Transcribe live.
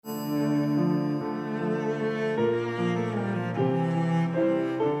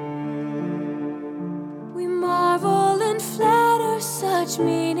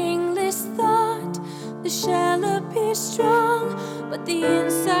meaningless thought. The shell appears strong, but the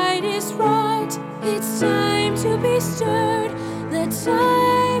inside is rot. It's time to be stirred. The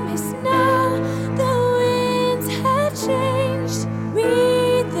time is now. The winds have changed.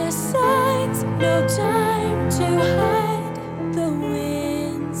 Read the signs. No time to hide. The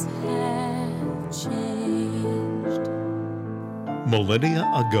winds have changed. Millennia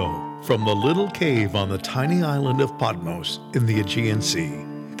ago, from the little cave on the tiny island of Patmos in the Aegean Sea,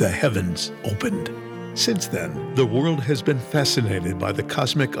 the heavens opened. Since then, the world has been fascinated by the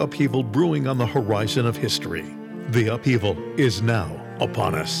cosmic upheaval brewing on the horizon of history. The upheaval is now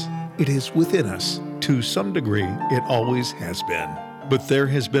upon us. It is within us. To some degree, it always has been. But there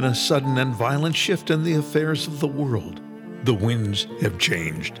has been a sudden and violent shift in the affairs of the world. The winds have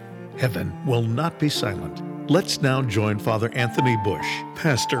changed. Heaven will not be silent. Let's now join Father Anthony Bush,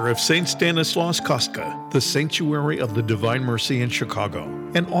 pastor of St. Stanislaus Kostka, the Sanctuary of the Divine Mercy in Chicago,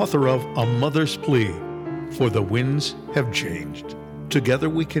 and author of A Mother's Plea, For the Winds Have Changed. Together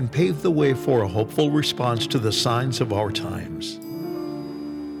we can pave the way for a hopeful response to the signs of our times.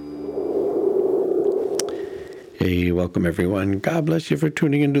 Hey, welcome everyone. God bless you for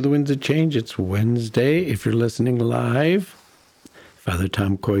tuning into The Winds of Change. It's Wednesday. If you're listening live, Father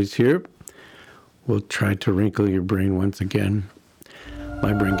Tom Coy's here. We'll try to wrinkle your brain once again.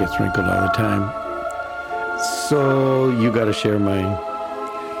 My brain gets wrinkled all the time. So you got to share my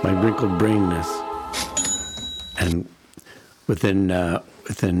wrinkled brainness. And within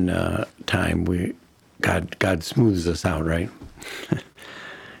time, God smooths us out, right?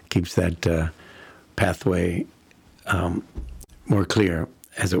 Keeps that pathway more clear,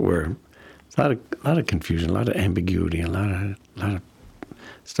 as it were. It's a lot of confusion, a lot of ambiguity, a lot of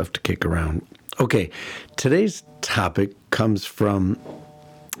stuff to kick around. Okay, today's topic comes from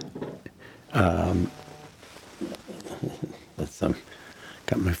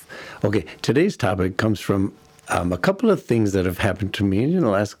today's topic comes from a couple of things that have happened to me in the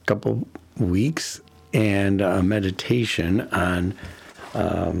last couple weeks, and a meditation on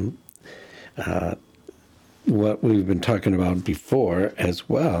what we've been talking about before as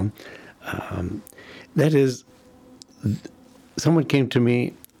well. That is, someone came to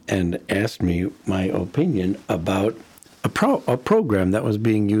me and asked me my opinion about a program that was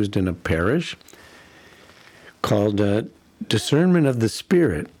being used in a parish called Discernment of the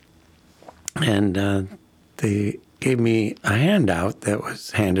Spirit. And they gave me a handout that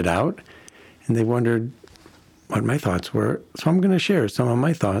was handed out, and they wondered what my thoughts were. So I'm going to share some of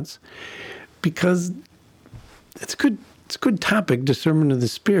my thoughts, because it's a good topic, discernment of the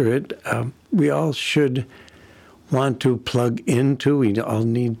Spirit. We all should want to plug into. We all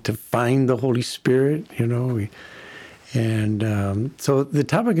need to find the Holy Spirit, so the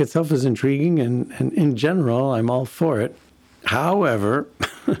topic itself is intriguing, and in general, I'm all for it. However,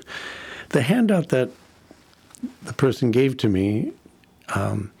 the handout that the person gave to me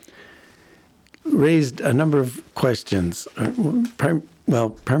raised a number of questions.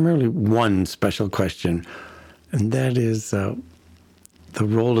 Primarily one special question, and that is the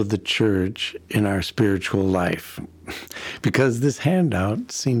role of the church in our spiritual life. Because this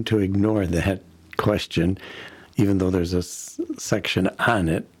handout seemed to ignore that question, even though there's a section on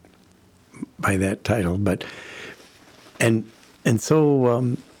it by that title. But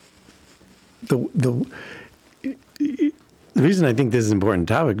so the reason I think this is an important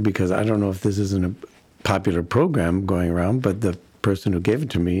topic, because I don't know if this isn't a popular program going around, but the person who gave it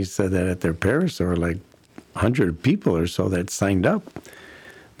to me said that at their parish there were like 100 people or so that signed up.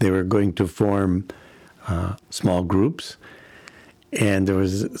 They were going to form small groups, and there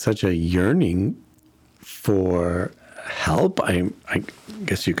was such a yearning for help, I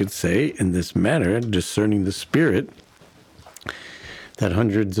guess you could say, in this matter, discerning the Spirit, that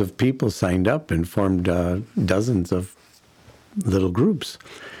hundreds of people signed up and formed dozens of little groups.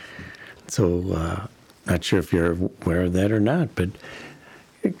 So, not sure if you're aware of that or not, but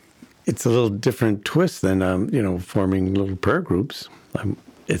it's a little different twist than forming little prayer groups.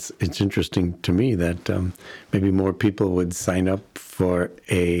 It's interesting to me that maybe more people would sign up for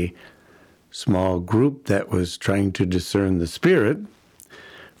a small group that was trying to discern the Spirit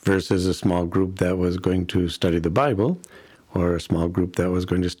versus a small group that was going to study the Bible, or a small group that was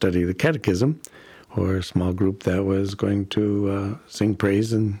going to study the Catechism, or a small group that was going to sing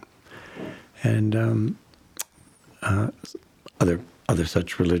praise and other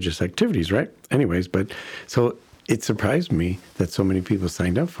such religious activities, right? Anyways, but so it surprised me that so many people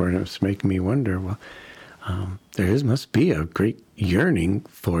signed up for it, and it was making me wonder, there must be a great yearning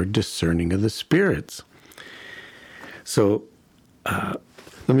for discerning of the spirits. So let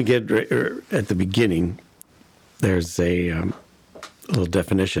me get at the beginning. There's a little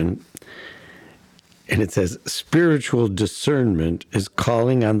definition. And it says, spiritual discernment is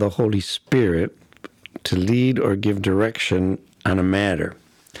calling on the Holy Spirit to lead or give direction on a matter.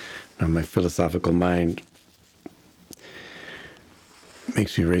 Now, my philosophical mind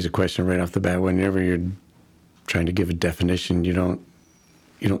makes me raise a question right off the bat. Whenever you're trying to give a definition, you don't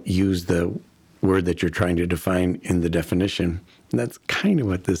use the word that you're trying to define in the definition. And that's kind of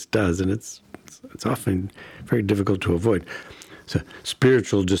what this does, and it's often very difficult to avoid. So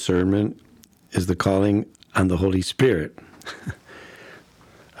spiritual discernment is the calling on the Holy Spirit.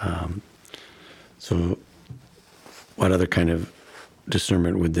 So what other kind of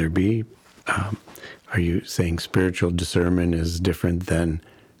discernment would there be? Are you saying spiritual discernment is different than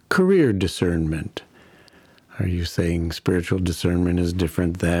career discernment? Are you saying spiritual discernment is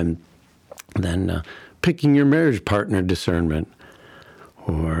different than picking your marriage partner discernment?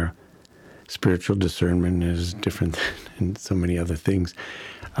 Or spiritual discernment is different than so many other things.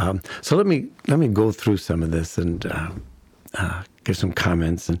 So let me go through some of this and give some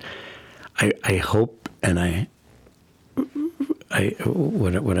comments. And I hope, and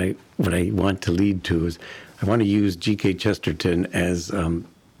what I want to lead to is I want to use G.K. Chesterton as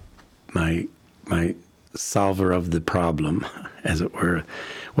my solver of the problem, as it were.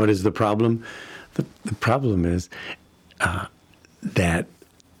 What is the problem? The problem is that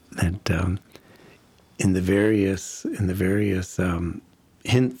in the various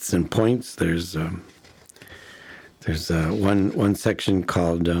hints and points, there's one section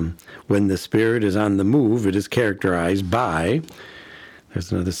called "When the Spirit is on the Move, it is characterized by."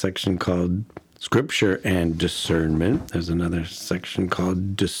 There's another section called "Scripture and Discernment." There's another section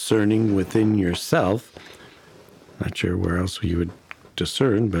called "Discerning Within Yourself." Not sure where else you would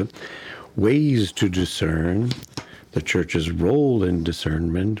discern, but ways to discern, the church's role in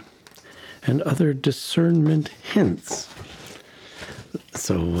discernment, and other discernment hints.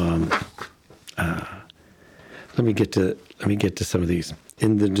 So let me get to some of these.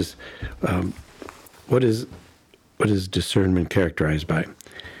 In the what is discernment characterized by?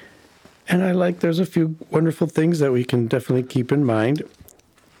 And there's a few wonderful things that we can definitely keep in mind.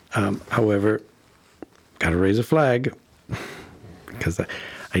 However, got to raise a flag because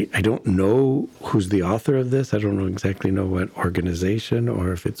I don't know who's the author of this. I don't exactly know what organization,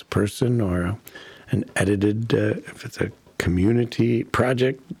 or if it's a person or an edited, if it's a community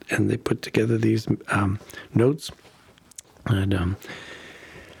project, and they put together these notes. And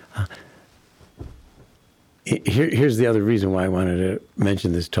here's the other reason why I wanted to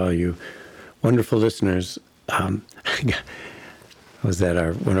mention this to all you wonderful listeners. I was at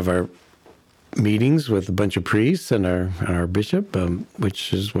one of our meetings with a bunch of priests and our bishop,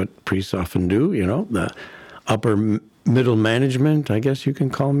 which is what priests often do, the upper middle management, I guess you can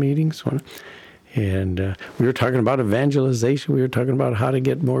call meetings. And we were talking about evangelization. We were talking about how to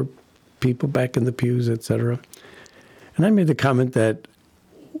get more people back in the pews, etc. And I made the comment that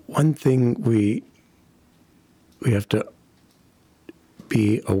one thing we have to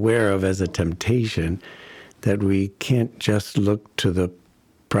be aware of as a temptation, that we can't just look to the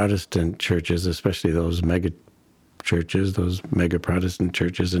Protestant churches, especially those mega churches, those mega Protestant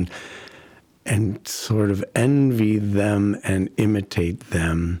churches, and sort of envy them and imitate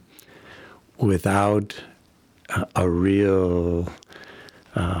them without a real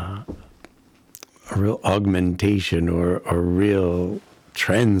augmentation or a real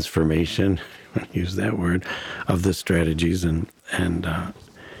transformation, use that word, of the strategies and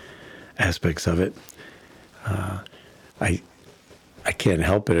aspects of it. I can't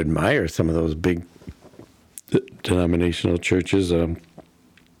help but admire some of those big denominational churches.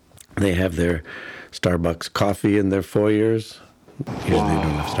 They have their Starbucks coffee in their foyers. Usually they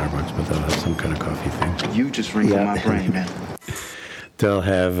don't have Starbucks, but they'll have some kind of coffee thing. You just ring in my brain, man. They'll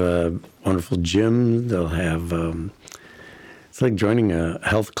have a wonderful gym. They'll have, it's like joining a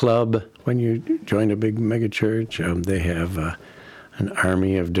health club when you join a big mega church. They have an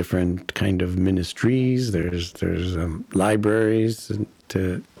army of different kind of ministries. There's libraries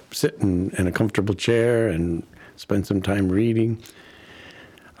to sit in a comfortable chair and spend some time reading.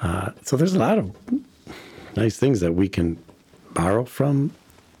 So there's a lot of nice things that we can borrow from,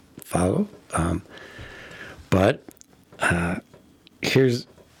 follow. But here's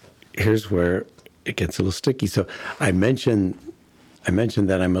where it gets a little sticky. So I mentioned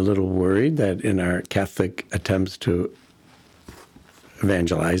that I'm a little worried that in our Catholic attempts to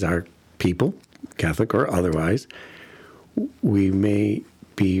evangelize our people, Catholic or otherwise, we may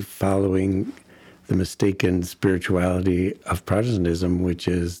be following the mistaken spirituality of Protestantism, which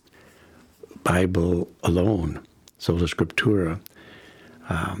is Bible alone, sola scriptura.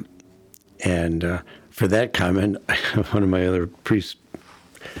 And for that comment, one of my other priest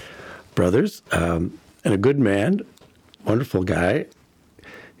brothers, and a good man, wonderful guy,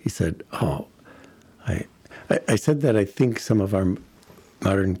 he said, I said that I think some of our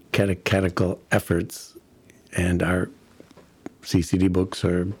modern catechetical efforts and our CCD books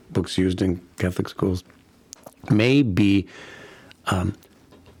or books used in Catholic schools may be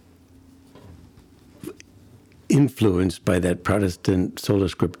influenced by that Protestant sola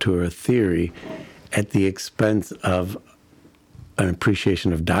scriptura theory at the expense of an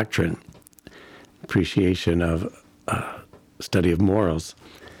appreciation of doctrine, appreciation of study of morals.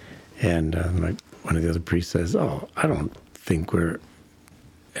 And one of the other priests says, I don't think we're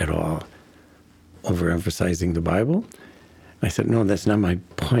at all overemphasizing the Bible. I said, no, that's not my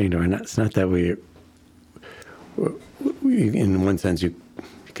point, or it's not that we in one sense, you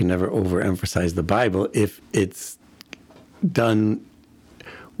can never overemphasize the Bible if it's done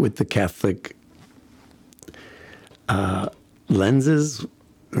with the Catholic lenses,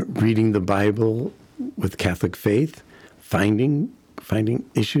 reading the Bible with Catholic faith, finding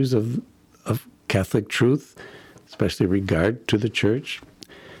issues of Catholic truth, especially regard to the Church,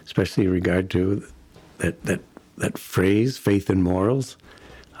 especially regard to that phrase, faith and morals,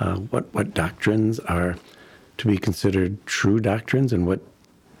 what doctrines are to be considered true doctrines and what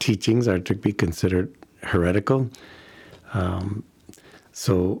teachings are to be considered heretical.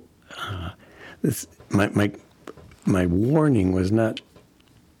 My warning was not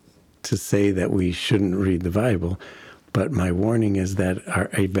to say that we shouldn't read the Bible, but my warning is that our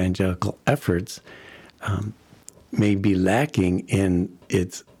evangelical efforts may be lacking in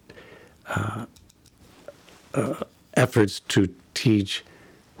its efforts to teach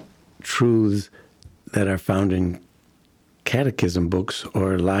truths that are found in catechism books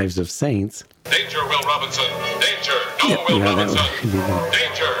or lives of saints. Danger, Will Robinson! Danger! No, Will Robinson!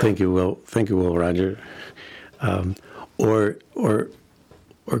 Danger! Thank you, Will. Thank you, Will Roger. Or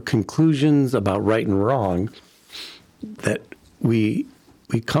conclusions about right and wrong that we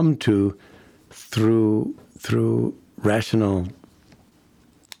come to through rational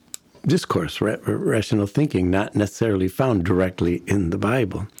discourse, rational thinking, not necessarily found directly in the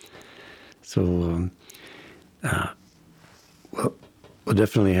Bible. So, we'll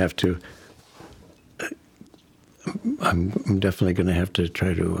definitely have to. I'm definitely going to have to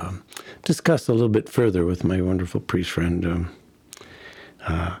try to discuss a little bit further with my wonderful priest friend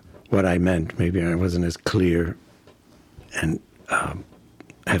what I meant. Maybe I wasn't as clear, and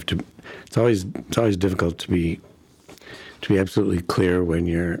have to. It's always difficult to be absolutely clear when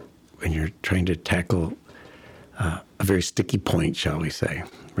you're trying to tackle a very sticky point, shall we say,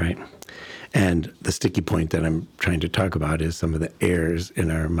 right? And the sticky point that I'm trying to talk about is some of the errors in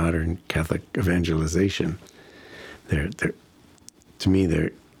our modern Catholic evangelization. To me,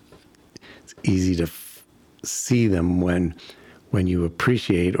 it's easy to see them when you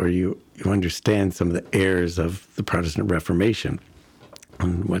appreciate or you understand some of the errors of the Protestant Reformation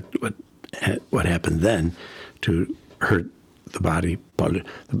and what happened then to hurt the body,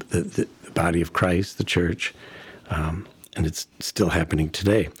 the body of Christ, the Church, and it's still happening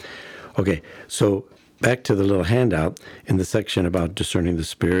today. Okay, so back to the little handout in the section about discerning the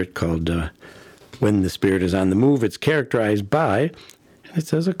Spirit called When the Spirit is on the Move, it's characterized by, and it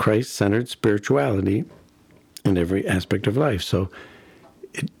says, a Christ-centered spirituality in every aspect of life. So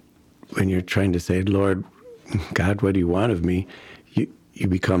when you're trying to say, Lord, God, what do you want of me? You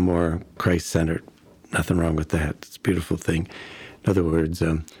become more Christ-centered. Nothing wrong with that. It's a beautiful thing. In other words,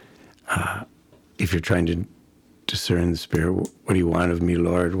 if you're trying to discern the Spirit, what do you want of me,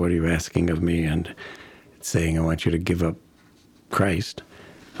 Lord? What are you asking of me? And it's saying, I want you to give up Christ,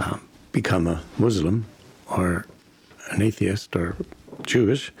 become a Muslim or an atheist or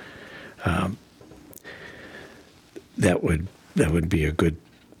Jewish. That would be a good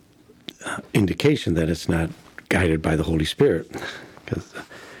indication that it's not guided by the Holy Spirit.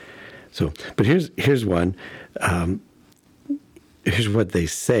 But here's one. Here's what they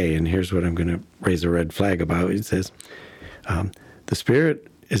say, and here's what I'm going to raise a red flag about. It says, the Spirit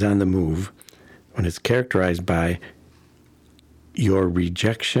is on the move when it's characterized by your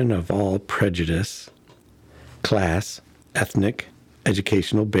rejection of all prejudice, class, ethnic,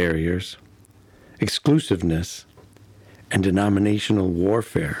 educational barriers, exclusiveness, and denominational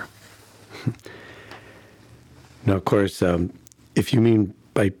warfare. Now, of course, if you mean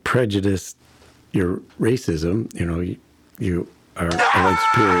by prejudice your racism, you are a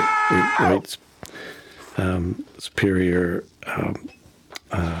white superior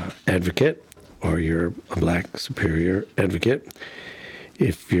advocate, or you're a black superior advocate.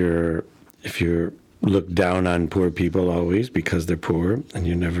 If you're look down on poor people always because they're poor, and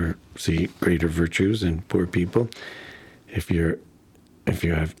you never see greater virtues in poor people. If you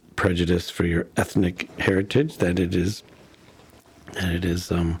have prejudice for your ethnic heritage, that it is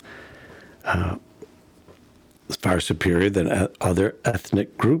far superior than other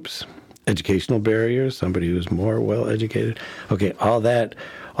ethnic groups. Educational barriers, somebody who's more well educated. Okay, all that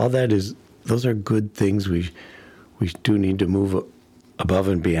is, those are good things. We do need to move above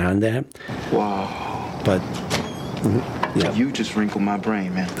and beyond that. Wow. But yeah, You just wrinkled my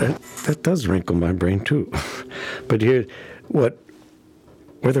brain, man. that does wrinkle my brain too. But here, where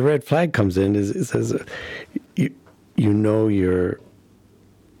the red flag comes in is it says you're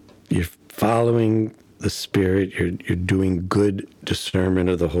following the Spirit, you're doing good discernment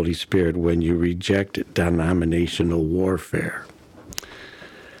of the Holy Spirit when you reject denominational warfare.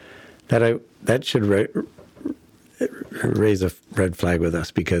 That should raise a red flag with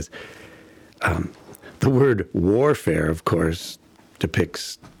us, because the word warfare, of course,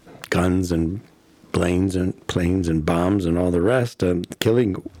 depicts guns and planes and bombs and all the rest,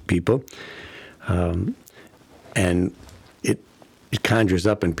 killing people, and it conjures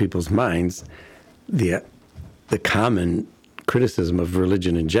up in people's minds the common criticism of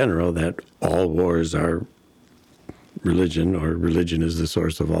religion in general, that all wars are religion, or religion is the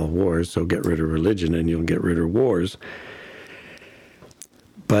source of all wars, so get rid of religion and you'll get rid of wars.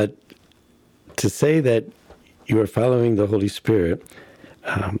 But to say that you are following the Holy Spirit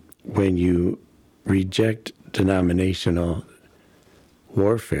when you reject denominational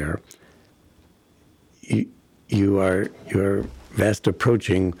warfare, you are fast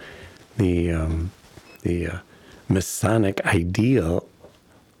approaching the Masonic ideal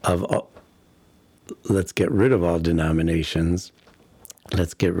of let's get rid of all denominations.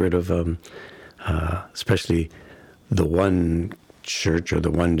 Let's get rid of especially the one church or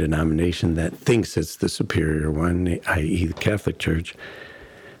the one denomination that thinks it's the superior one, i.e. the Catholic Church.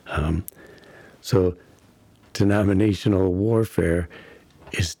 So denominational warfare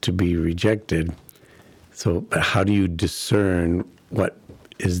is to be rejected. So how do you discern what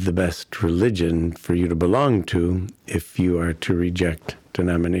is the best religion for you to belong to if you are to reject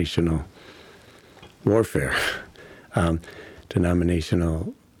denominational warfare,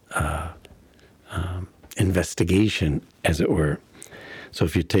 denominational investigation, as it were? So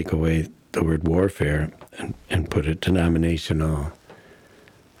if you take away the word warfare and put it denominational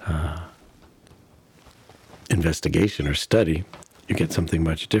investigation or study, you get something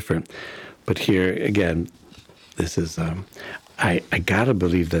much different. But here, again, this is, I gotta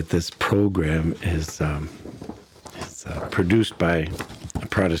believe that this program is produced by a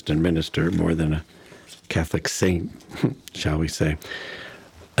Protestant minister more than a Catholic saint, shall we say.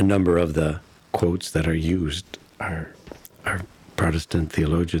 A number of the quotes that are used are Protestant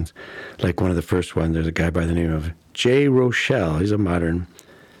theologians. Like one of the first ones, there's a guy by the name of J. Rochelle. He's a modern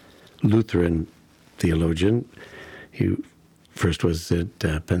Lutheran theologian. He first was in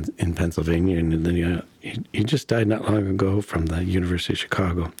Pennsylvania, and then he just died not long ago from the University of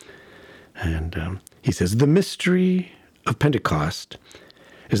Chicago. And he says, the mystery of Pentecost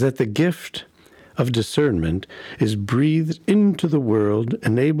is that the gift of discernment is breathed into the world,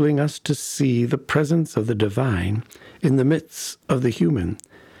 enabling us to see the presence of the divine in the midst of the human,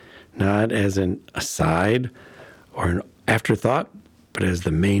 not as an aside or an afterthought, but as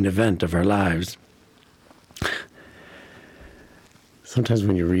the main event of our lives. Sometimes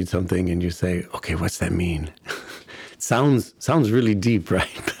when you read something and you say, okay, what's that mean? It sounds really deep, right?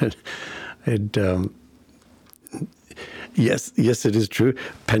 But yes, it is true.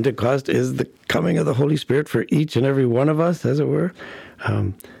 Pentecost is the coming of the Holy Spirit for each and every one of us, as it were.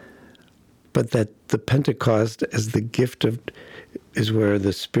 But that the Pentecost as the gift is where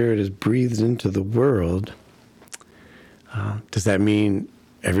the Spirit is breathed into the world. Does that mean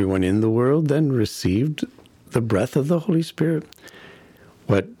everyone in the world then received the breath of the Holy Spirit?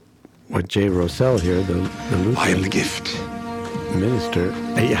 What J. Rochelle here, the Lutheran I am the gift. Minister,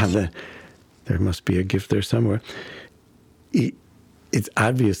 there must be a gift there somewhere. It's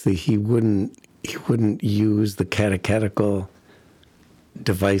obviously he wouldn't use the catechetical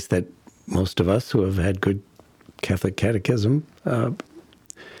device that most of us who have had good Catholic catechism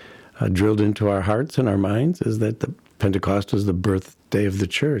drilled into our hearts and our minds, is that the Pentecost was the birthday of the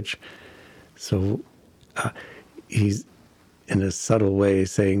church. So he's in a subtle way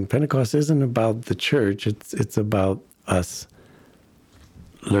saying Pentecost isn't about the church, it's about us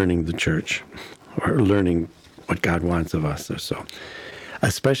learning the church, or learning what God wants of us, or so.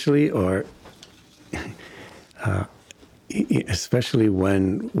 Especially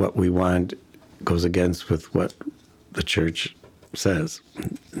when what we want goes against with what the church says.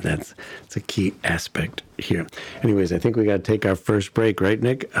 That's a key aspect here. Anyways, I think we got to take our first break, right,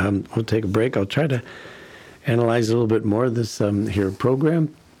 Nick? We'll take a break. I'll try to analyze a little bit more of this here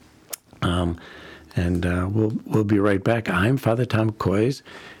program, and we'll be right back. I'm Father Tom Koys.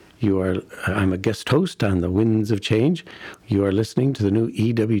 I'm a guest host on the Winds of Change. You are listening to the new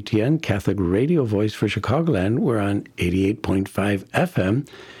EWTN Catholic radio voice for Chicagoland. We're on 88.5 FM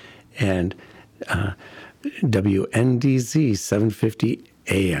and WNDZ 750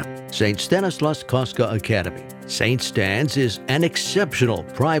 AM. St. Stanislaus Kostka Academy. St. Stan's is an exceptional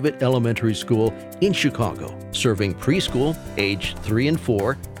private elementary school in Chicago, serving preschool, age 3 and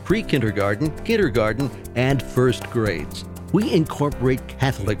 4, pre-kindergarten, kindergarten, and first grades. We incorporate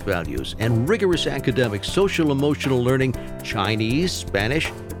Catholic values and rigorous academic social-emotional learning, Chinese, Spanish,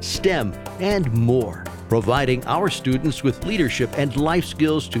 STEM, and more, providing our students with leadership and life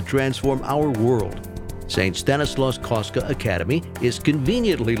skills to transform our world. St. Stanislaus Kostka Academy is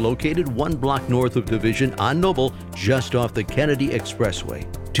conveniently located 1 block north of Division on Noble, just off the Kennedy Expressway.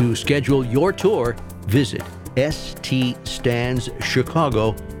 To schedule your tour, visit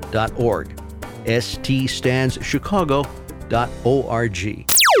ststandschicago.org. ststandschicago.org.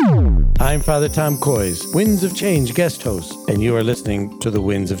 I'm Father Tom Koys, Winds of Change guest host, and you are listening to the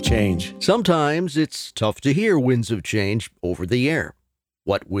Winds of Change. Sometimes it's tough to hear Winds of Change over the air.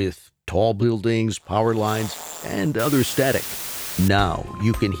 What with tall buildings, power lines, and other static. Now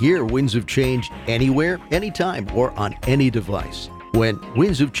you can hear Winds of Change anywhere, anytime, or on any device. When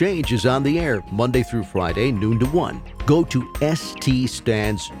Winds of Change is on the air, Monday through Friday, noon to 1, go to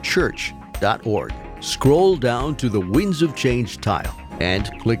ststandschurch.org. Scroll down to the Winds of Change tile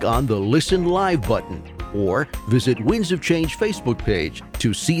and click on the Listen Live button, or visit Winds of Change Facebook page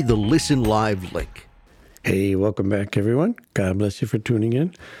to see the Listen Live link. Hey, welcome back, everyone. God bless you for tuning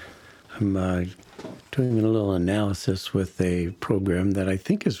in. I'm doing a little analysis with a program that I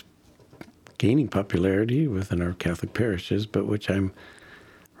think is gaining popularity within our Catholic parishes, but which I'm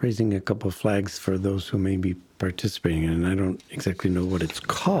raising a couple of flags for those who may be participating in. And I don't exactly know what it's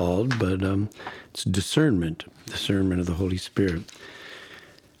called, but it's discernment of the Holy Spirit.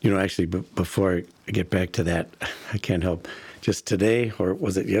 You know, actually, before I get back to that, I can't help. Just today, or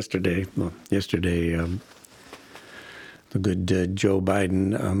was it yesterday? Well, yesterday, the good Joe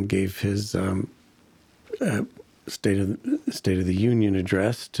Biden gave his State of the Union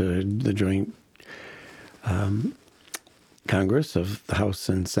address to the joint Congress of the House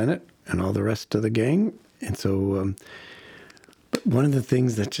and Senate and all the rest of the gang. And so but one of the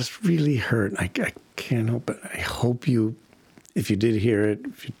things that just really hurt, I can't help it, I hope you, if you did hear it,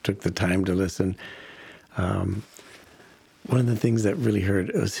 if you took the time to listen, one of the things that really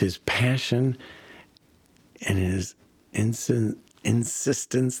hurt was his passion and his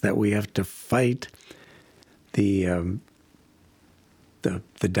insistence that we have to fight the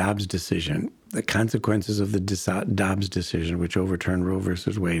Dobbs decision, the consequences of the Dobbs decision, which overturned Roe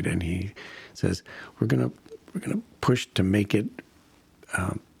versus Wade. And he says, we're gonna push to make it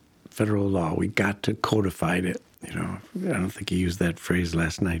federal law. We got to codify it. You know, I don't think he used that phrase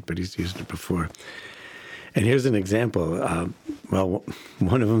last night, but he's used it before. And here's an example. Well,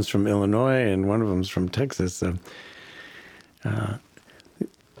 one of them's from Illinois and one of them's from Texas.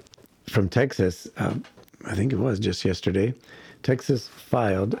 From Texas, I think it was just yesterday, Texas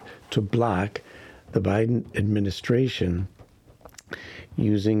filed to block the Biden administration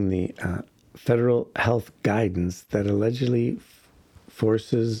using the federal health guidance that allegedly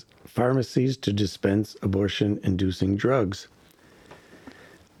forces pharmacies to dispense abortion-inducing drugs.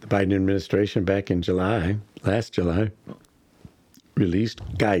 The Biden administration back in last July, released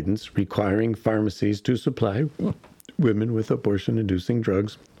guidance requiring pharmacies to supply women with abortion-inducing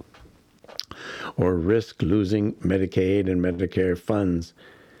drugs or risk losing Medicaid and Medicare funds,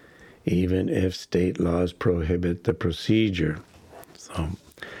 even if state laws prohibit the procedure. So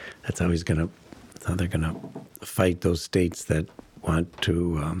that's how they're gonna fight those states that want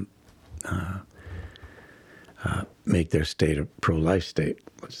to make their state a pro-life state.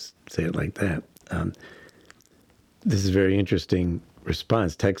 Let's say it like that. This is a very interesting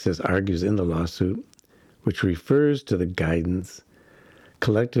response. Texas argues in the lawsuit, which refers to the guidance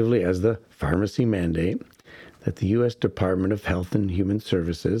collectively as the pharmacy mandate, that the U.S. Department of Health and Human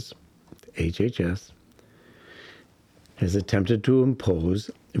Services, HHS, has attempted to impose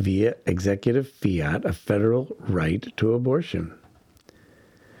via executive fiat a federal right to abortion.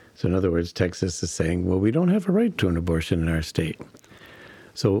 So in other words, Texas is saying, well, we don't have a right to an abortion in our state.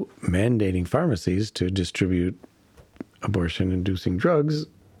 So mandating pharmacies to distribute abortion-inducing drugs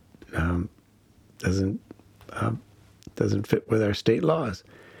doesn't fit with our state laws.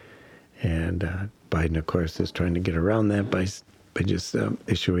 And Biden, of course, is trying to get around that by just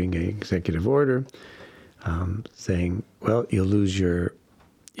issuing an executive order saying, well, you'll lose your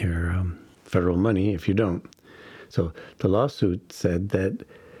federal money if you don't. So the lawsuit said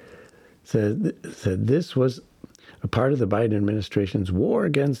this was a part of the Biden administration's war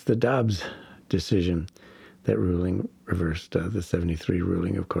against the Dobbs decision. That ruling reversed the 73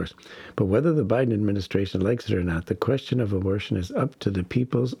 ruling, of course. But whether the Biden administration likes it or not, the question of abortion is up to the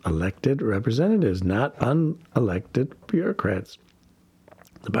people's elected representatives, not unelected bureaucrats.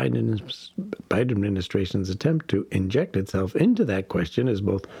 The Biden administration's attempt to inject itself into that question is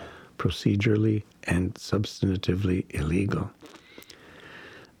both procedurally and substantively illegal.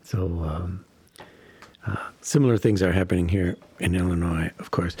 So similar things are happening here in Illinois,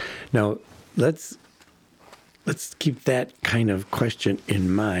 of course. Now, let's keep that kind of question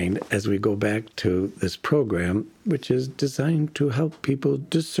in mind as we go back to this program, which is designed to help people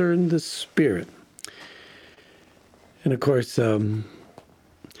discern the Spirit. And of course, there's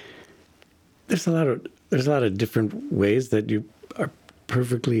a lot of different ways that you are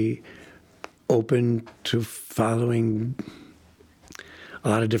perfectly open to following a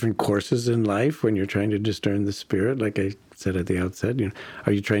lot of different courses in life when you're trying to discern the Spirit. Like I said at the outset,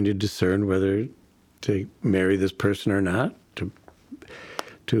 are you trying to discern whether to marry this person or not,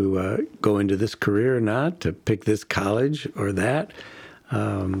 to go into this career or not, to pick this college or that,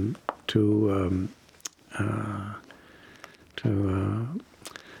 to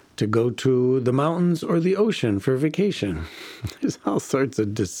go to the mountains or the ocean for vacation? There's all sorts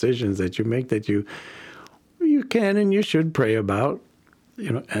of decisions that you make that you can and you should pray about,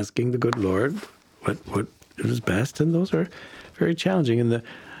 asking the good Lord what is best, and those are very challenging. And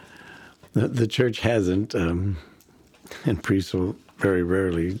the church hasn't, and priests will very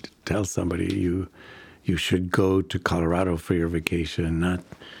rarely tell somebody you should go to Colorado for your vacation,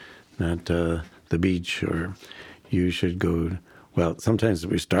 not the beach, or you should go. Well, sometimes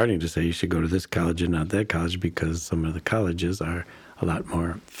we're starting to say you should go to this college and not that college because some of the colleges are a lot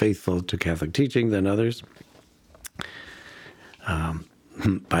more faithful to Catholic teaching than others.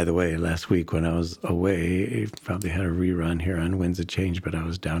 By the way, last week when I was away, I probably had a rerun here on Winds of Change, but I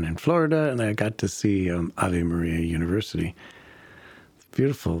was down in Florida and I got to see Ave Maria University. It's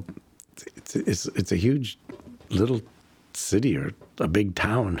beautiful. It's a huge little city or a big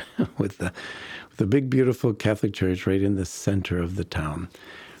town with the big, beautiful Catholic church right in the center of the town,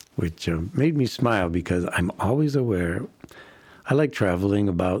 which made me smile because I'm always aware. I like traveling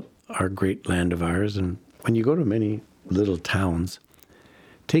about our great land of ours, and when you go to many little towns,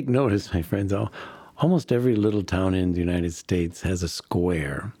 take notice, my friends, almost every little town in the United States has a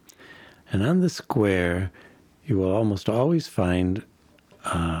square. And on the square, you will almost always find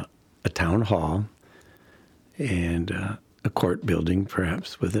a town hall and a court building,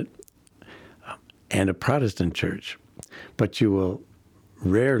 perhaps, with it, and a Protestant church. But you will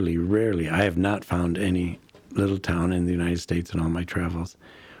rarely, I have not found any little town in the United States in all my travels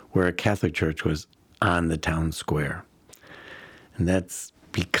where a Catholic church was on the town square. And that's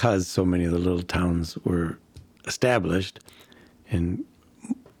because so many of the little towns were established, and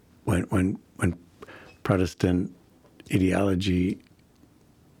when Protestant ideology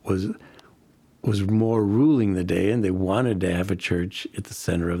was more ruling the day, and they wanted to have a church at the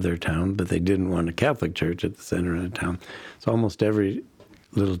center of their town, but they didn't want a Catholic church at the center of the town. So almost every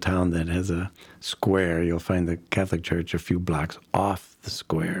little town that has a square, you'll find the Catholic church a few blocks off the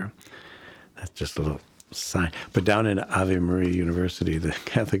square. That's just a little sign. But down in Ave Maria University, the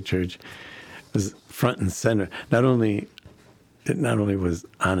Catholic Church was front and center. Not only was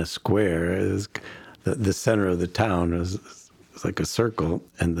on a square, it was the center of the town was like a circle,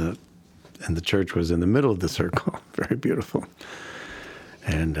 and the church was in the middle of the circle. Very beautiful.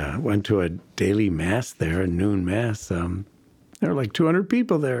 And went to a daily mass there, a noon mass. There were like 200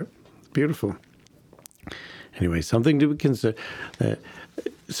 people there. It's beautiful. Anyway, something to consider.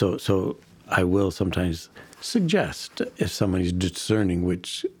 So I will sometimes suggest, if somebody's discerning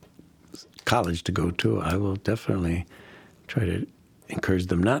which college to go to, I will definitely try to encourage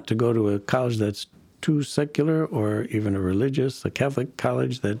them not to go to a college that's too secular, or even a Catholic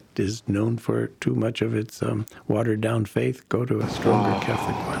college that is known for too much of its watered-down faith. Go to a stronger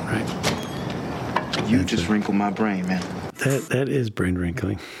Catholic one, right? You just wrinkled my brain, man. That is brain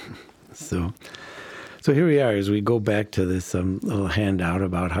wrinkling. So here we are as we go back to this little handout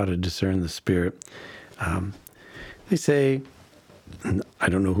about how to discern the Spirit. They say, I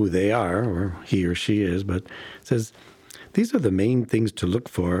don't know who they are or he or she is, but it says, these are the main things to look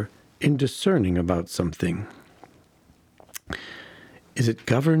for in discerning about something. Is it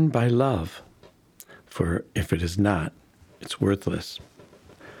governed by love? For if it is not, it's worthless.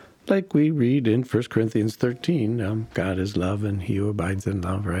 like we read in 1 Corinthians 13, God is love and he who abides in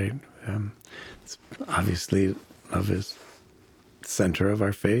love, right? It's obviously, love is the center of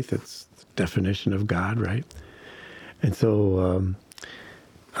our faith. It's the definition of God, right? And so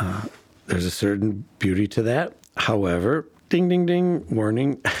there's a certain beauty to that. However, ding, ding, ding,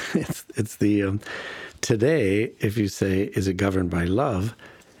 warning. it's the today, if you say, is it governed by love?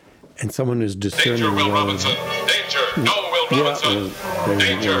 And someone is discerning. Danger, Will Robinson. Danger. No, Will Robinson.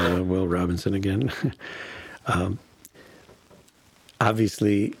 Danger. Will Robinson again.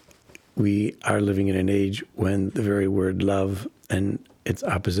 Obviously, we are living in an age when the very word love and its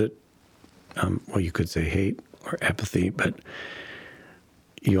opposite, well, you could say hate or apathy, but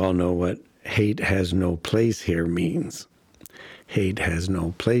you all know what hate has no place here means. Hate has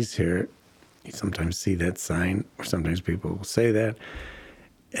no place here. You sometimes see that sign, or sometimes people will say that,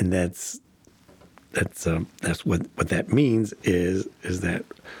 and that's what that means is that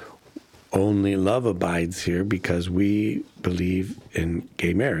only love abides here because we believe in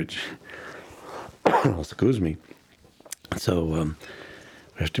gay marriage. Excuse me. So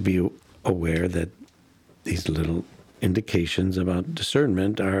we have to be aware that these little indications about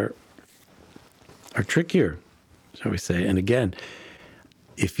discernment are trickier, shall we say? And again,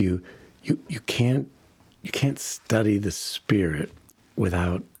 if you can't study the Spirit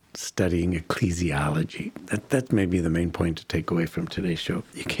without studying ecclesiology. That may be the main point to take away from today's show.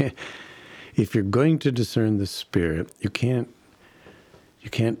 You can't, if you're going to discern the Spirit, you can't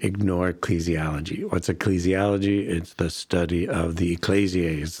ignore ecclesiology. What's ecclesiology? It's the study of the ecclesia.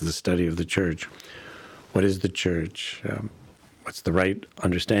 It's the study of the church. What is the church? What's the right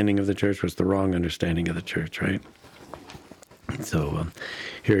understanding of the church? What's the wrong understanding of the church, right? So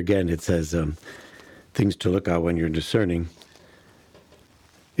here again, it says things to look at when you're discerning.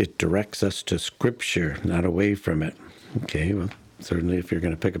 It directs us to Scripture, not away from it. Okay, well, certainly if you're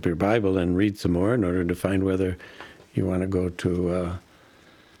going to pick up your Bible and read some more in order to find whether you want to go to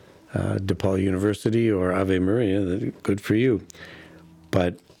DePaul University or Ave Maria, good for you.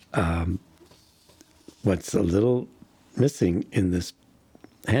 But what's a little missing in this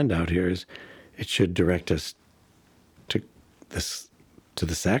handout here is it should direct us to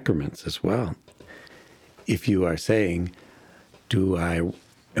the sacraments as well. If you are saying,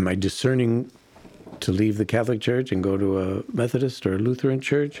 am I discerning to leave the Catholic Church and go to a Methodist or a Lutheran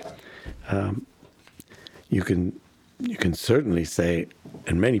church? You can certainly say,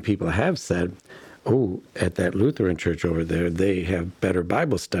 and many people have said, oh, at that Lutheran church over there, they have better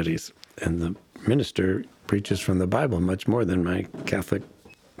Bible studies, and the minister preaches from the Bible much more than my Catholic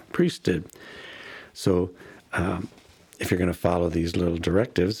priest did. So if you're going to follow these little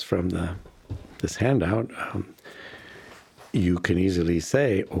directives from this handout, you can easily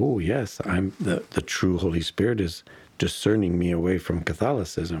say, oh, yes, I'm the true Holy Spirit is discerning me away from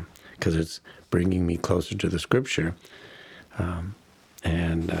Catholicism because it's bringing me closer to the Scripture.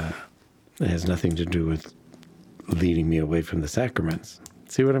 And it has nothing to do with leading me away from the sacraments.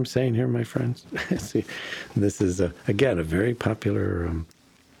 See what I'm saying here, my friends? See, this is, again, a very popular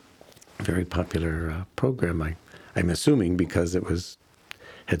program. I'm assuming because it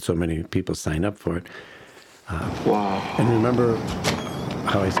had so many people sign up for it. Wow. And remember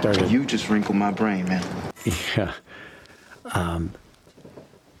how I started. You just wrinkled my brain, man. Yeah.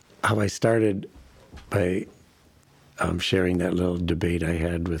 How I started by sharing that little debate I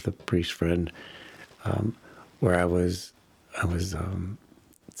had with a priest friend, where I was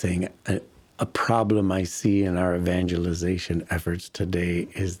saying a problem I see in our evangelization efforts today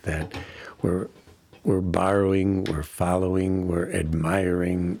is that we're borrowing, we're following, we're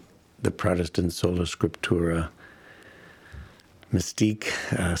admiring the Protestant sola scriptura mystique,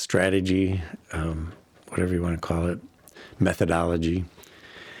 strategy, whatever you want to call it, methodology,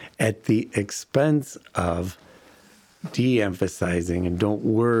 at the expense of de-emphasizing and don't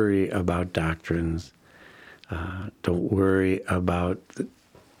worry about doctrines, don't worry about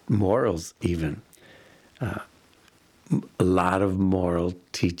morals even. A lot of moral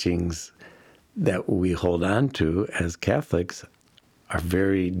teachings that we hold on to as Catholics are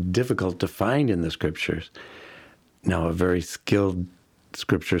very difficult to find in the Scriptures. Now, a very skilled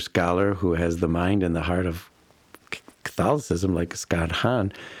Scripture scholar who has the mind and the heart of Catholicism, like Scott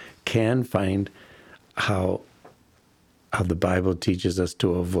Hahn, can find how the Bible teaches us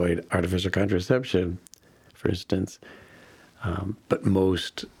to avoid artificial contraception, for instance. But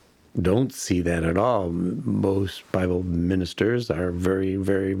most don't see that at all. Most Bible ministers are very,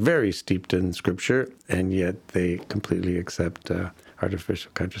 very, very steeped in Scripture, and yet they completely accept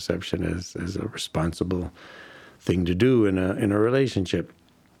artificial contraception as a responsible thing to do in a relationship.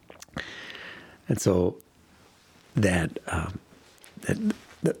 And so that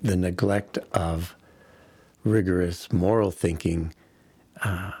the neglect of rigorous moral thinking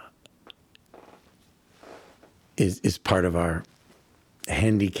is part of our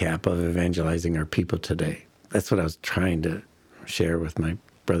handicap of evangelizing our people today. That's what I was trying to share with my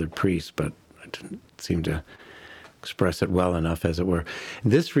brother priest, but I didn't seem to express it well enough, as it were.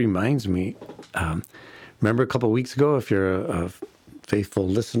 This reminds me, remember a couple of weeks ago, if you're a faithful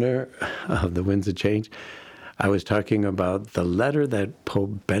listener of the Winds of Change, I was talking about the letter that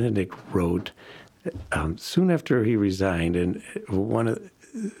Pope Benedict wrote soon after he resigned, and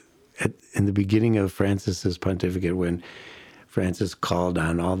in the beginning of Francis's pontificate, when Francis called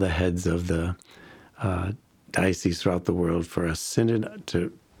on all the heads of the dioceses throughout the world for a synod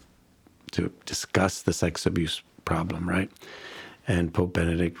to discuss the sex abuse problem, right? And Pope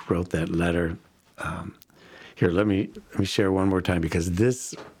Benedict wrote that letter. Here, let me share one more time, because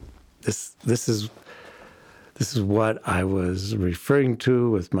this is what I was referring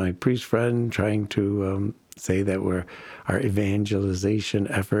to with my priest friend, trying to say that our evangelization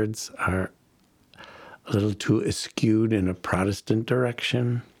efforts are a little too askewed in a Protestant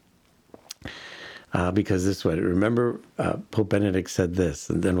direction. Because this way, remember, Pope Benedict said this,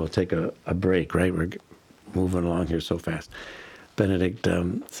 and then we'll take a break, right? We're moving along here so fast. Benedict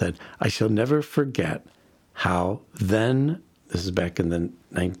said, "I shall never forget how then," this is back in the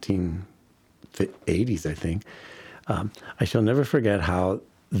 1980s, I think, "I shall never forget how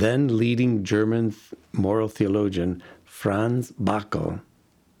then leading German moral theologian Franz Backel,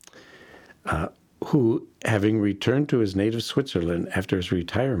 who, having returned to his native Switzerland after his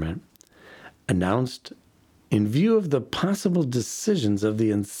retirement, announced, in view of the possible decisions of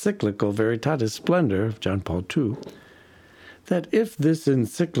the encyclical Veritatis Splendor of John Paul II, that if this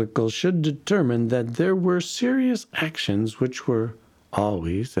encyclical should determine that there were serious actions which were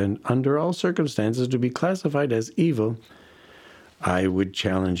always and under all circumstances to be classified as evil, I would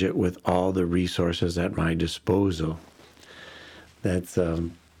challenge it with all the resources at my disposal." That's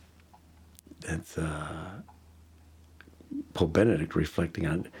Pope Benedict reflecting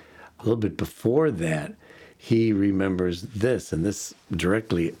on. A little bit before that, he remembers this, and this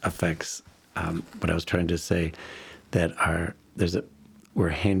directly affects what I was trying to say, that we're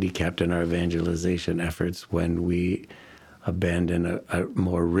handicapped in our evangelization efforts when we abandon a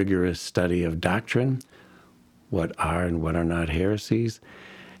more rigorous study of doctrine, what are and what are not heresies,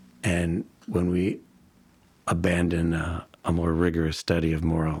 and when we abandon a more rigorous study of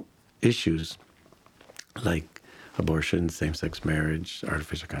moral issues like abortion, same-sex marriage,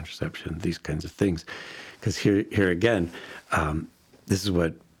 artificial contraception, these kinds of things. Because here again, this is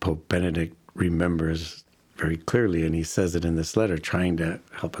what Pope Benedict remembers very clearly, and he says it in this letter, trying to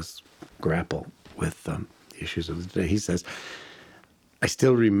help us grapple with the issues of the day. He says, "I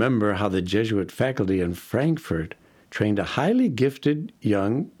still remember how the Jesuit faculty in Frankfurt trained a highly gifted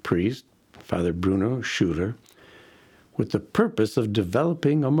young priest, Father Bruno Schuler, with the purpose of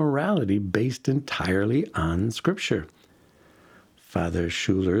developing a morality based entirely on Scripture. Father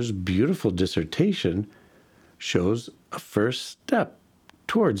Schuler's beautiful dissertation shows a first step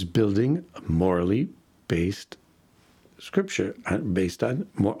towards building a morally based Scripture, based on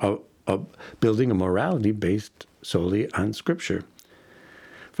building a morality based solely on Scripture.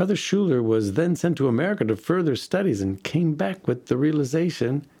 Father Schuler was then sent to America to further studies and came back with the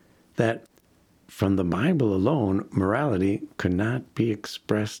realization that from the Bible alone, morality could not be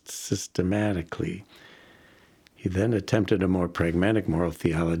expressed systematically. He then attempted a more pragmatic moral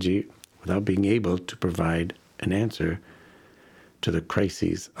theology without being able to provide an answer to the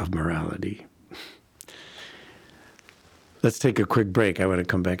crises of morality." Let's take a quick break. I want to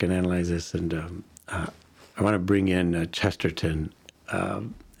come back and analyze this, and I want to bring in Chesterton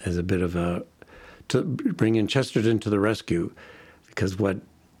as a bit of to bring in Chesterton to the rescue, because what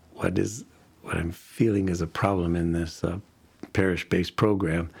I'm feeling is a problem in this parish-based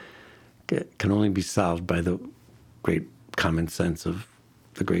program can only be solved by the great common sense of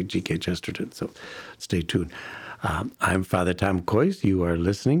the great G.K. Chesterton. So stay tuned. I'm Father Tom Kois. You are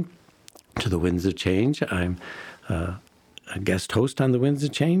listening to The Winds of Change. I'm a guest host on The Winds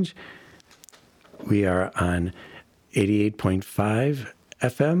of Change. We are on 88.5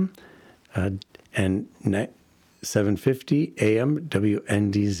 FM and 750 AM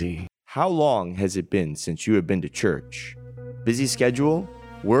WNDZ. How long has it been since you have been to church? Busy schedule,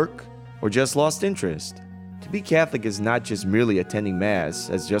 work, or just lost interest? To be Catholic is not just merely attending Mass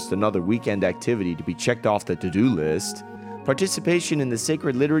as just another weekend activity to be checked off the to-do list. Participation in the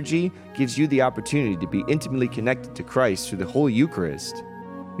sacred liturgy gives you the opportunity to be intimately connected to Christ through the Holy Eucharist.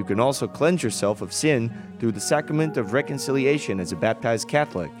 You can also cleanse yourself of sin through the sacrament of reconciliation as a baptized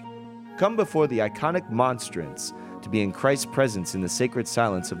Catholic. Come before the iconic monstrance, to be in Christ's presence in the sacred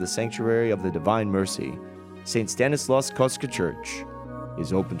silence of the sanctuary of the Divine Mercy, St. Stanislaus Kostka Church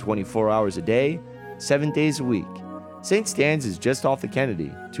is open 24 hours a day, 7 days a week. St. Stan's is just off the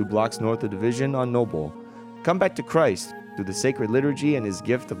Kennedy, 2 blocks north of Division on Noble. Come back to Christ through the sacred liturgy and his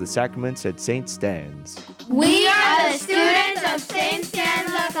gift of the sacraments at St. Stan's. We are the students of St. Stan's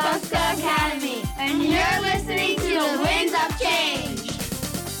Kostka Academy, and you're listening to the Winds of Change.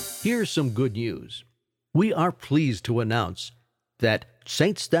 Here's some good news. We are pleased to announce that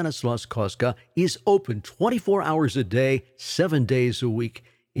St. Stanislaus Kostka is open 24 hours a day, 7 days a week,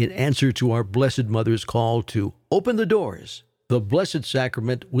 in answer to our Blessed Mother's call to open the doors. The Blessed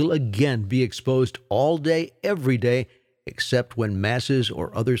Sacrament will again be exposed all day, every day, except when masses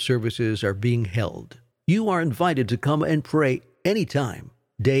or other services are being held. You are invited to come and pray anytime,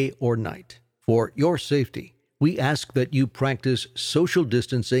 day or night. For your safety, we ask that you practice social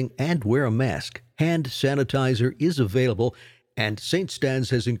distancing and wear a mask. Hand sanitizer is available, and St. Stan's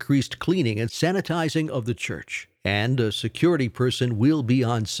has increased cleaning and sanitizing of the church, and a security person will be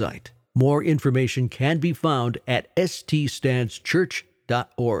on site. More information can be found at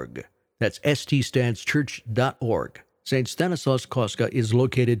ststanschurch.org. That's ststanschurch.org. St. Stanislaus Kostka is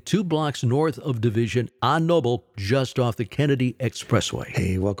located 2 blocks north of Division on Noble, just off the Kennedy Expressway.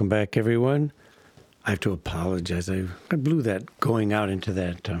 Hey, welcome back, everyone. I have to apologize. I blew that going out into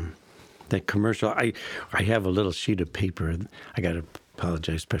that commercial. I have a little sheet of paper. I got to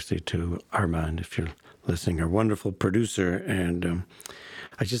apologize, especially to Armand, if you're listening, our wonderful producer. And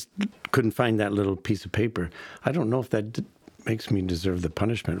I just couldn't find that little piece of paper. I don't know if that makes me deserve the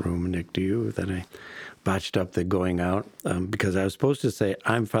punishment room, Nick, do you, that I botched up the going out? Because I was supposed to say,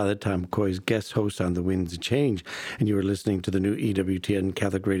 I'm Father Tom McCoy's guest host on The Winds of Change, and you were listening to the new EWTN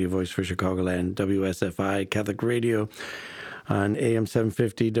Catholic Radio Voice for Chicagoland, WSFI Catholic Radio on AM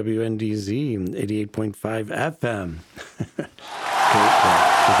 750 WNDZ 88.5 FM. Does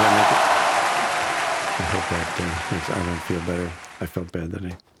that make it? I hope that makes Arnold feel better. I felt bad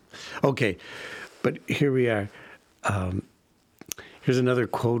that Okay, but here we are. Here's another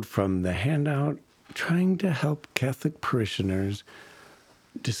quote from the handout, trying to help Catholic parishioners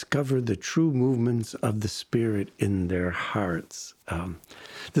discover the true movements of the Spirit in their hearts.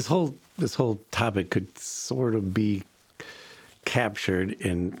 This whole topic could sort of be captured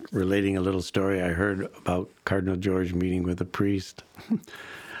in relating a little story I heard about Cardinal George meeting with a priest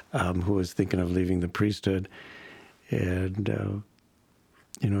who was thinking of leaving the priesthood. And,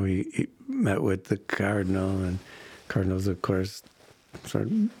 he met with the cardinal, and cardinal's, of course, sort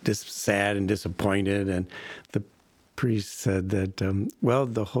of sad and disappointed. And the priest said that,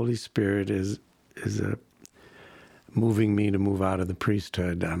 the Holy Spirit is moving me to move out of the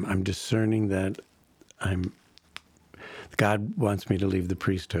priesthood. I'm discerning that God wants me to leave the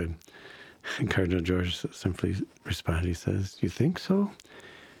priesthood. And Cardinal George simply responded, he says, "You think so?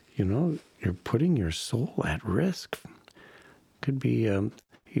 You're putting your soul at risk. Could be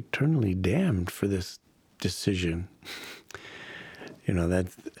eternally damned for this decision."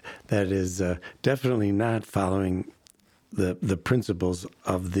 That is definitely not following the principles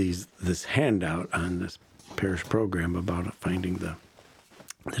of this handout on this parish program about finding the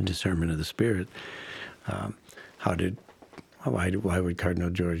discernment of the Spirit. Why would Cardinal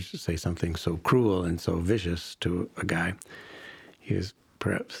George say something so cruel and so vicious to a guy? He was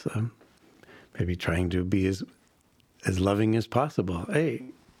perhaps maybe trying to be as loving as possible. Hey,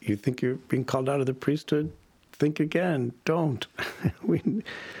 you think you're being called out of the priesthood? Think again. Don't.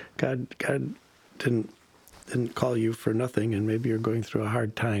 God didn't call you for nothing, and maybe you're going through a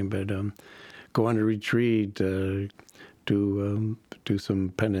hard time. But go on a retreat, do some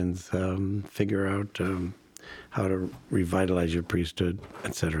penance, figure out how to revitalize your priesthood,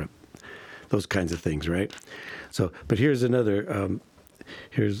 etc. Those kinds of things, right? So, but here's another.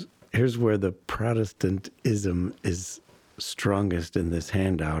 Here's where the Protestantism is strongest in this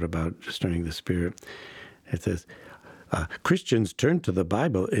handout about discerning the Spirit. It says, Christians turn to the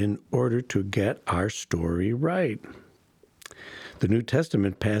Bible in order to get our story right. The New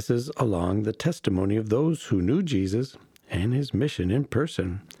Testament passes along the testimony of those who knew Jesus and his mission in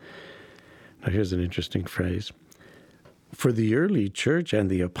person. Now here's an interesting phrase. For the early church and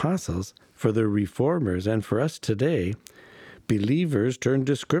the apostles, for the reformers, and for us today, believers turn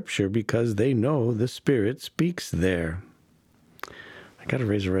to Scripture because they know the Spirit speaks there. I got to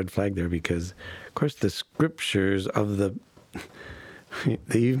raise a red flag there because, of course, the Scriptures of they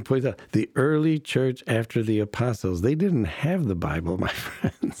even point out, the early church after the apostles, they didn't have the Bible, my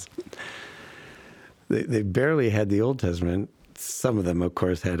friends. They barely had the Old Testament. Some of them, of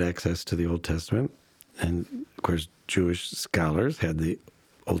course, had access to the Old Testament. And, of course, Jewish scholars had the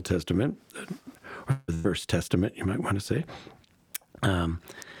Old Testament, the First Testament, you might want to say.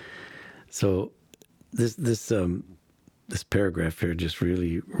 So this paragraph here just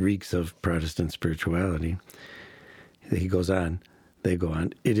really reeks of Protestant spirituality. He goes on, they go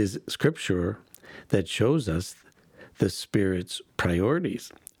on. It is Scripture that shows us the Spirit's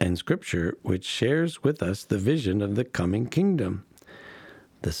priorities, and Scripture which shares with us the vision of the coming kingdom.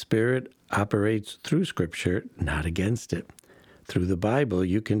 The Spirit operates through Scripture, not against it. Through the Bible,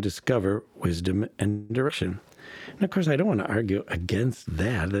 you can discover wisdom and direction. And of course, I don't want to argue against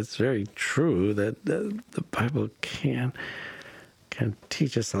that. That's very true, that the Bible can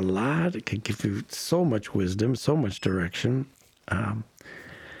teach us a lot. It can give you so much wisdom, so much direction.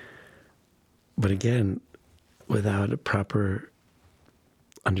 But again, without a proper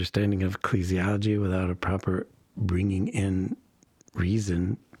understanding of ecclesiology, without a proper bringing in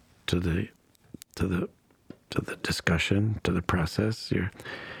reason to the discussion, to the process,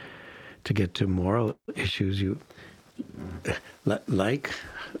 to get to moral issues, you like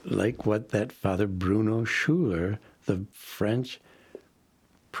what that Father Bruno Schuller, the French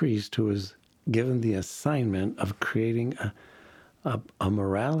priest who was given the assignment of creating a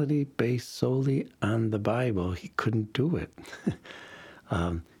morality based solely on the Bible, he couldn't do it.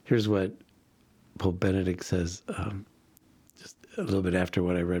 Here's what Pope Benedict says, just a little bit after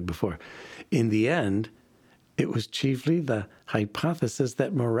what I read before. In the end, it was chiefly the hypothesis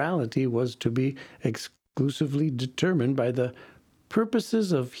that morality was to be exclusively determined by the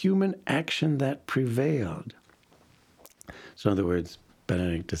purposes of human action that prevailed. So in other words,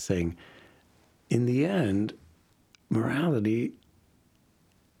 Benedict is saying, in the end, morality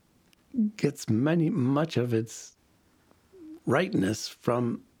gets much of its rightness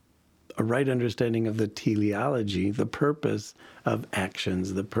from a right understanding of the teleology, the purpose of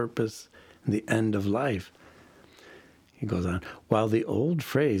actions, the purpose and the end of life. He goes on, while the old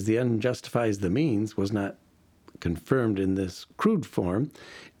phrase, the end justifies the means, was not confirmed in this crude form,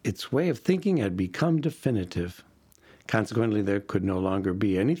 its way of thinking had become definitive. Consequently, there could no longer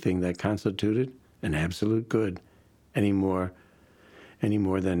be anything that constituted an absolute good any more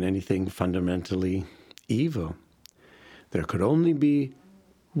than anything fundamentally evil. There could only be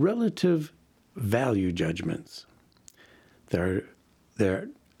relative value judgments. There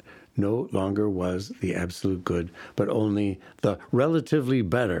no longer was the absolute good, but only the relatively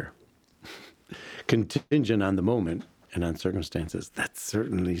better, contingent on the moment and on circumstances. That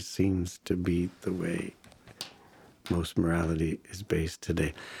certainly seems to be the way most morality is based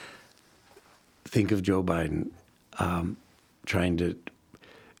today. Think of Joe Biden trying to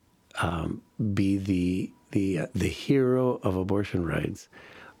be the hero of abortion rights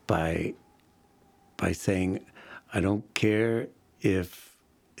by saying, I don't care if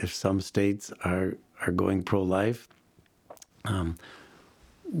some states are going pro-life.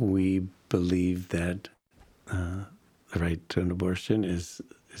 We believe that the right to an abortion is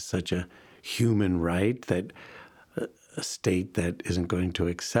such a human right that a state that isn't going to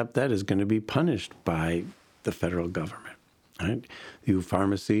accept that is going to be punished by the federal government. Right? You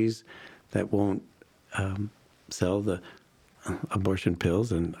pharmacies that won't sell the abortion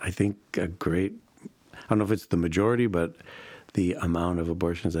pills, and I think I don't know if it's the majority, but the amount of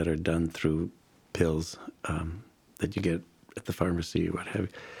abortions that are done through pills that you get at the pharmacy, what have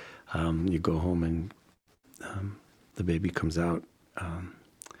you. You go home and the baby comes out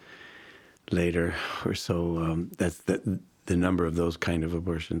later or so. That's the number of those kind of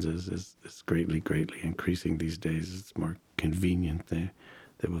abortions is greatly increasing these days. It's more convenient, they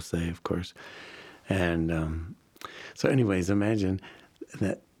will say, of course. And so anyways, imagine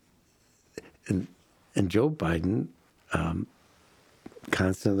that, and Joe Biden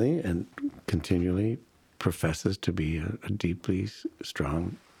constantly and continually professes to be a deeply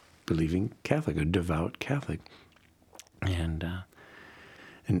strong, believing Catholic, a devout Catholic, and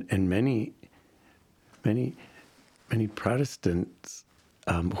many Protestants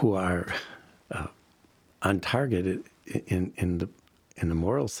who are on target in the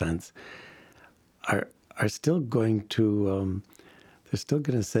moral sense are still going to they're still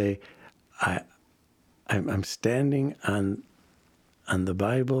going to say, I'm standing on the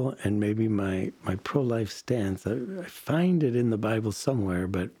Bible and maybe my pro-life stance. I find it in the Bible somewhere,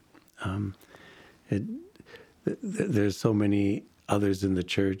 but there's so many others in the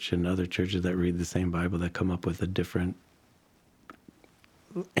church and other churches that read the same Bible that come up with a different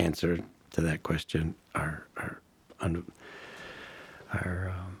answer to that question.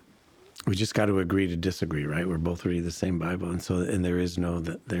 We just got to agree to disagree, right? We're both reading the same Bible, and there is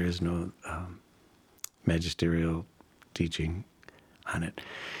no magisterial teaching on it.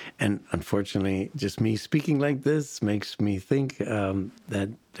 And unfortunately, just me speaking like this makes me think that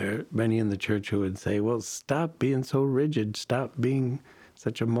there are many in the church who would say, well, stop being so rigid. Stop being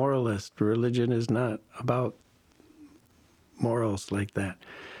such a moralist. Religion is not about morals like that.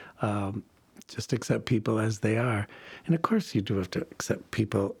 Just accept people as they are. And of course you do have to accept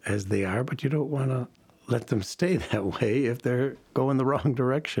people as they are, but you don't want to let them stay that way if they're going the wrong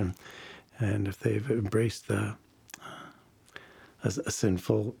direction and if they've embraced a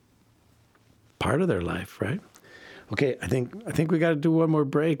sinful part of their life, right? Okay, I think we got to do one more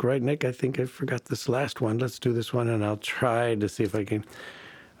break, right, Nick? I think I forgot this last one. Let's do this one, and I'll try to see if I can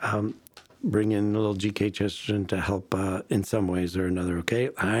bring in a little G.K. Chesterton to help in some ways or another,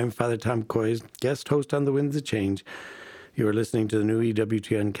 okay? I'm Father Tom Koys, guest host on The Winds of Change. You are listening to the new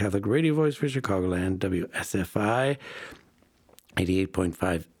EWTN Catholic radio voice for Chicagoland, WSFI,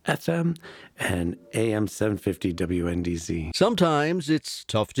 88.5 FM and AM 750 WNDZ. Sometimes it's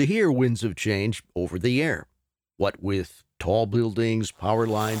tough to hear Winds of Change over the air. What with tall buildings, power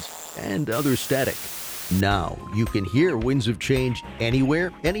lines, and other static. Now you can hear Winds of Change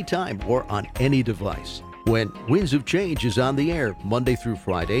anywhere, anytime, or on any device. When Winds of Change is on the air Monday through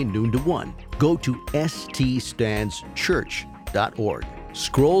Friday, noon to 1, go to ststandschurch.org.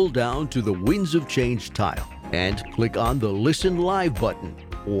 Scroll down to the Winds of Change tile and click on the Listen Live button,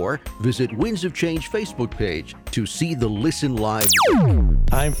 or visit Winds of Change Facebook page to see the Listen Live.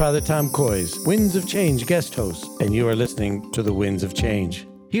 I'm Father Tom Koys, Winds of Change guest host, and you are listening to the Winds of Change.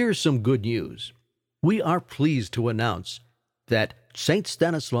 Here's some good news. We are pleased to announce that St.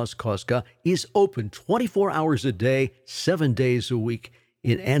 Stanislaus Kostka is open 24 hours a day, 7 days a week,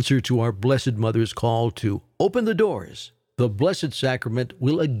 in answer to our Blessed Mother's call to open the doors. The Blessed Sacrament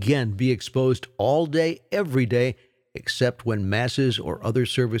will again be exposed all day, every day, except when masses or other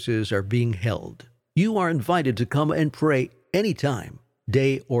services are being held. You are invited to come and pray anytime,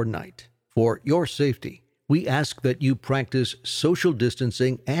 day or night. For your safety, we ask that you practice social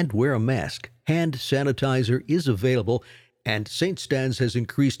distancing and wear a mask. Hand sanitizer is available, and St. Stan's has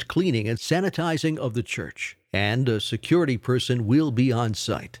increased cleaning and sanitizing of the church, and a security person will be on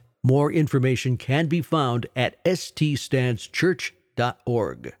site. More information can be found at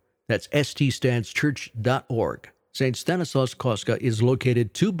ststandschurch.org. That's ststandschurch.org. St. Stanislaus Kostka is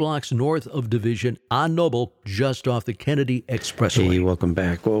located 2 blocks north of Division on Noble, just off the Kennedy Expressway. Hey, welcome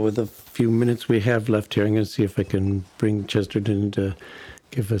back. Well, with the few minutes we have left here, I'm going to see if I can bring Chesterton to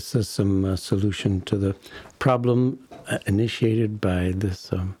give us some solution to the problem initiated by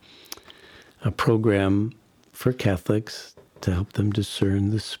this a program for Catholics to help them discern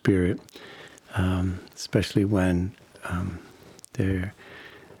the Spirit, especially when there's...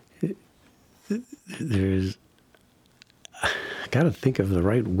 I got to think of the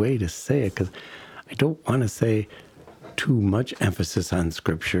right way to say it, because I don't want to say too much emphasis on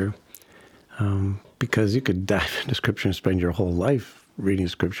Scripture, because you could dive into Scripture and spend your whole life reading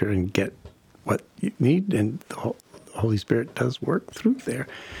Scripture and get what you need, and the Holy Spirit does work through there.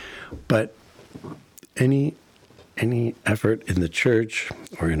 But any effort in the church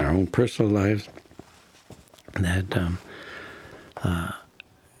or in our own personal lives that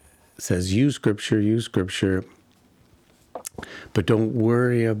says use Scripture, but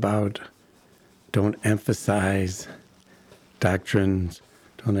don't emphasize doctrines,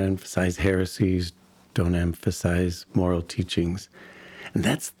 don't emphasize heresies, don't emphasize moral teachings. And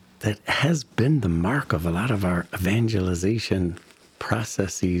that has been the mark of a lot of our evangelization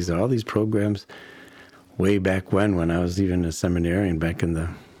processes, all these programs way back when I was even a seminarian back in the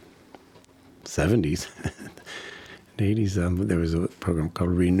 70s, 80s. There was a program called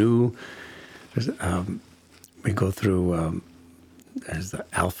Renew. We go through, there's the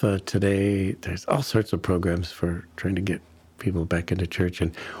Alpha today. There's all sorts of programs for trying to get people back into church.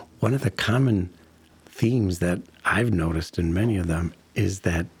 And one of the common themes that I've noticed in many of them is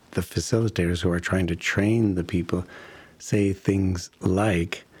that the facilitators who are trying to train the people say things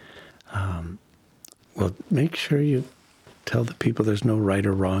like, well, make sure you tell the people there's no right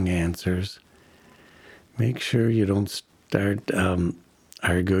or wrong answers. Make sure you don't start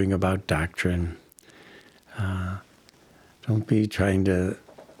arguing about doctrine. Don't be trying to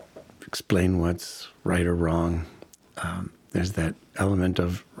explain what's right or wrong. There's that element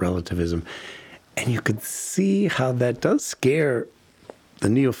of relativism. And you could see how that does scare the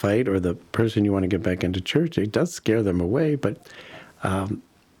neophyte or the person you want to get back into church. It does scare them away, but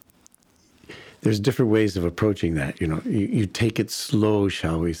there's different ways of approaching that. You know, you take it slow,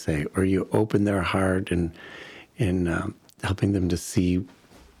 shall we say, or you open their heart in helping them to see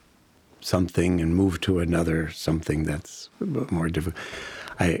something and move to another something that's more difficult.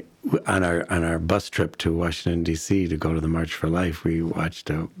 on our bus trip to Washington, D.C. to go to the March for Life, we watched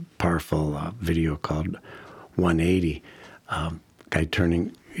a powerful video called 180. Guy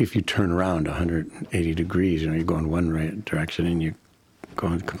turning, if you turn around 180 degrees, you're going one right direction and you're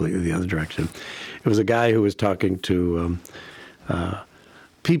going completely the other direction. It was a guy who was talking to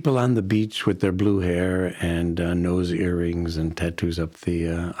people on the beach with their blue hair and nose earrings and tattoos up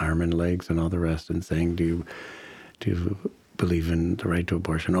the arm and legs and all the rest, and saying, do you believe in the right to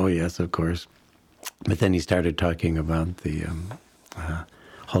abortion? Oh, yes, of course. But then he started talking about the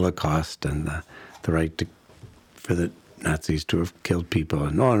Holocaust and the right for the Nazis to have killed people.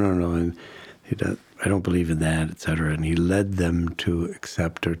 And no, and I don't believe in that, etc. And he led them to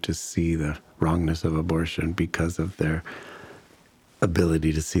accept or to see the wrongness of abortion because of their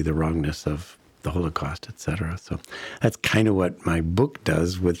ability to see the wrongness of the Holocaust, etc. So that's kind of what my book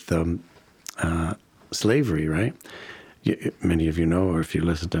does with slavery, right? Many of you know, or if you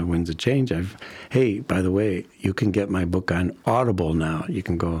listen to Winds of Change, hey, by the way, you can get my book on Audible now. You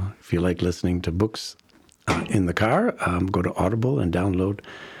can go, if you like listening to books in the car, go to Audible and download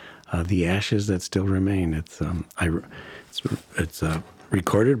The Ashes That Still Remain. It's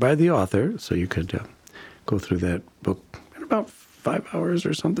recorded by the author, so you could go through that book in about 5 hours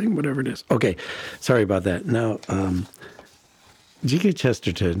or something, whatever it is. Okay, sorry about that. Now, G.K.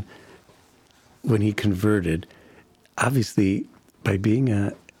 Chesterton, when he converted, obviously, by being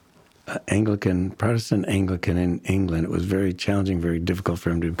a Protestant Anglican in England, it was very challenging, very difficult for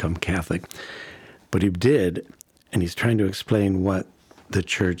him to become Catholic. But he did, and he's trying to explain what the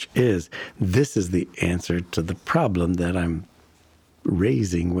church is. This is the answer to the problem that I'm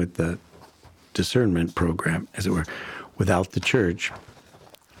raising with the discernment program, as it were. Without the church,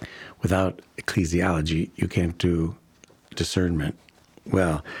 without ecclesiology, you can't do discernment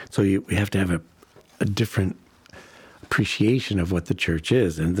well. So we have to have a different appreciation of what the church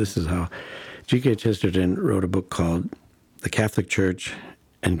is. And this is how G.K. Chesterton wrote a book called The Catholic Church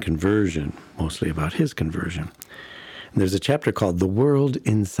and Conversion, mostly about his conversion. And there's a chapter called The World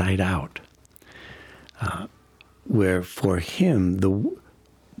Inside Out, where for him,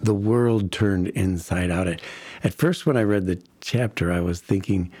 the world turned inside out. At first, when I read the chapter, I was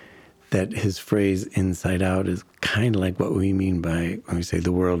thinking that his phrase inside out is kind of like what we mean by when we say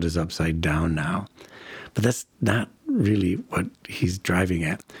the world is upside down now. But that's not really what he's driving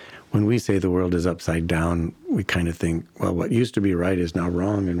at. When we say the world is upside down, we kind of think, well, what used to be right is now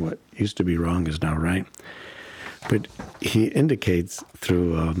wrong, and what used to be wrong is now right. But he indicates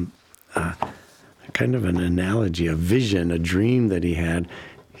through kind of an analogy, a vision, a dream that he had.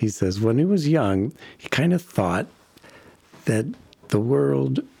 He says when he was young, he kind of thought that the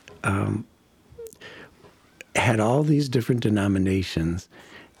world had all these different denominations.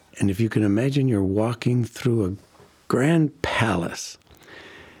 And if you can imagine, you're walking through a grand palace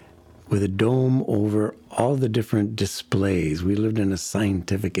with a dome over all the different displays. We lived in a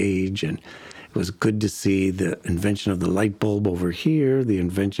scientific age, and it was good to see the invention of the light bulb over here, the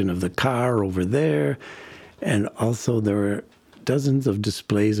invention of the car over there, and also there were dozens of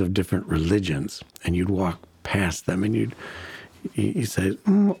displays of different religions, and you'd walk past them, and you say,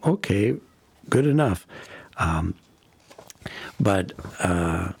 okay, good enough. But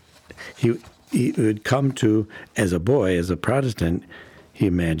he would come to, as a boy, as a Protestant, he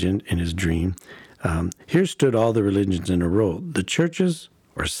imagined in his dream, here stood all the religions in a row, the churches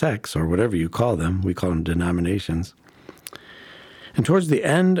or sects or whatever you call them, we call them denominations. And towards the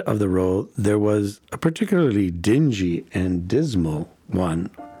end of the row, there was a particularly dingy and dismal one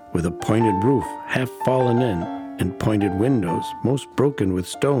with a pointed roof, half fallen in, and pointed windows, most broken with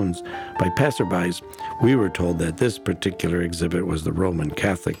stones by passerbys. We were told that this particular exhibit was the Roman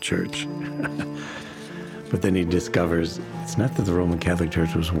Catholic Church. But then he discovers it's not that the Roman Catholic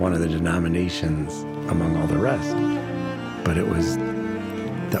Church was one of the denominations among all the rest, but it was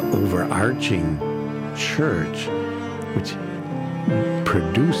the overarching church, which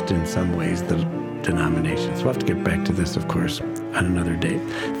produced in some ways the denominations. We'll have to get back to this, of course, on another day.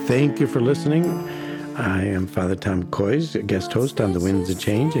 Thank you for listening. I am Father Tom Koys, a guest host on The Winds of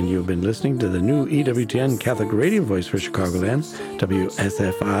Change, and you've been listening to the new EWTN Catholic radio voice for Chicagoland,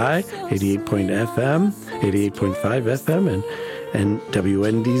 WSFI, 88.FM, 88.5 FM, and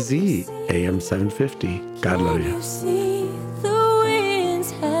WNDZ, AM 750. God love you. See, the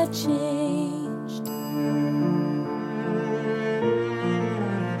winds have changed.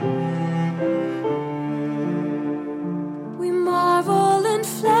 We marvel and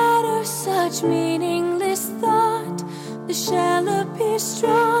flatter such meaningless thought. The shell appears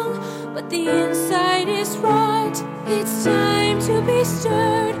strong, but the inside is right. It's time to be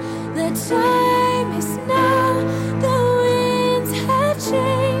stirred. The time is now.